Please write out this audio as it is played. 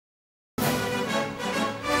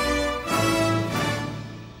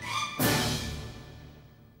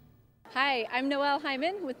Hi, I'm Noell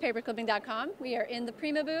Hyman with paperclipping.com. We are in the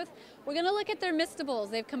Prima booth. We're going to look at their mistables.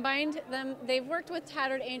 They've combined them. They've worked with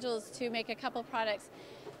Tattered Angels to make a couple products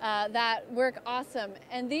that work awesome.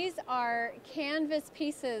 And these are canvas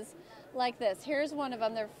pieces like this. Here's one of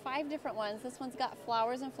them. There are 5 different ones. This one's got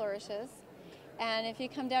flowers and flourishes. And if you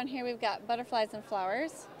come down here, we've got butterflies and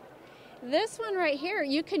flowers. This one right here,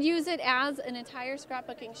 you could use it as an entire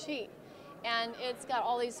scrapbooking sheet. And it's got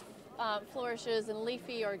all these flourishes and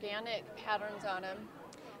leafy organic patterns on them.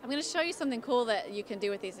 I'm going to show you something cool that you can do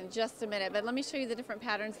with these in just a minute, but let me show you the different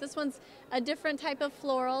patterns. This one's a different type of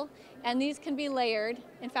floral, and these can be layered.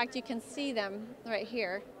 In fact, you can see them right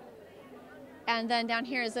here. And then down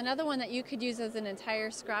here is another one that you could use as an entire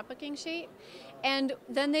scrapbooking sheet. And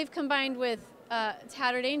then they've combined with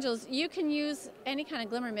Tattered Angels. You can use any kind of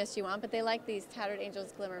glimmer mist you want, but they like these Tattered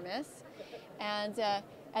Angels glimmer mists.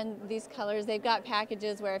 And these colors, they've got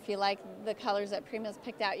packages where if you like the colors that Prima's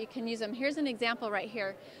picked out, you can use them. Here's an example right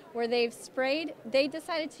here where they've sprayed. They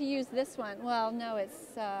decided to use this one. Well, no,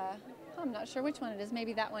 it's, I'm not sure which one it is,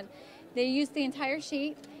 maybe that one. They used the entire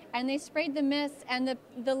sheet and they sprayed the mist, and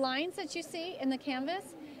the lines that you see in the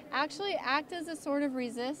canvas actually act as a sort of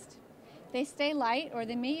resist. They stay light, or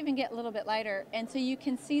they may even get a little bit lighter, and so you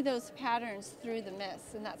can see those patterns through the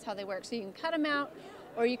mist, and that's how they work. So you can cut them out,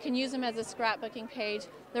 or you can use them as a scrapbooking page.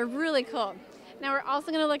 They're really cool. Now we're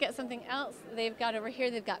also going to look at something else they've got over here.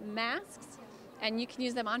 They've got masks, and you can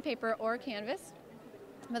use them on paper or canvas,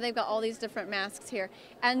 but they've got all these different masks here,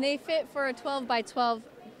 and they fit for a 12 by 12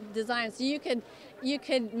 design. So you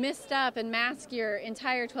could mist up and mask your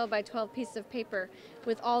entire 12 by 12 piece of paper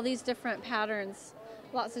with all these different patterns.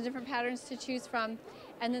 Lots of different patterns to choose from.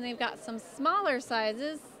 And then they've got some smaller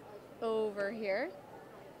sizes over here.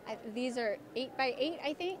 These are 8 by 8,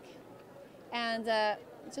 I think. And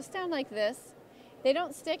just down like this. They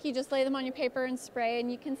don't stick, you just lay them on your paper and spray,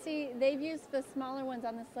 and you can see they've used the smaller ones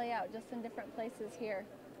on this layout just in different places here.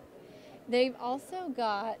 They've also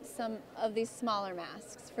got some of these smaller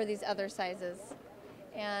masks for these other sizes.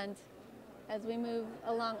 And as we move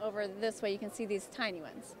along over this way, you can see these tiny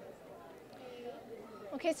ones.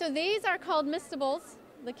 Okay, so these are called mistables,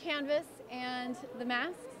 the canvas and the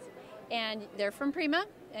masks, and they're from Prima,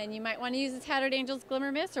 and you might want to use the Tattered Angels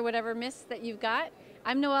Glimmer Mist or whatever mist that you've got.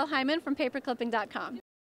 I'm Noell Hyman from paperclipping.com.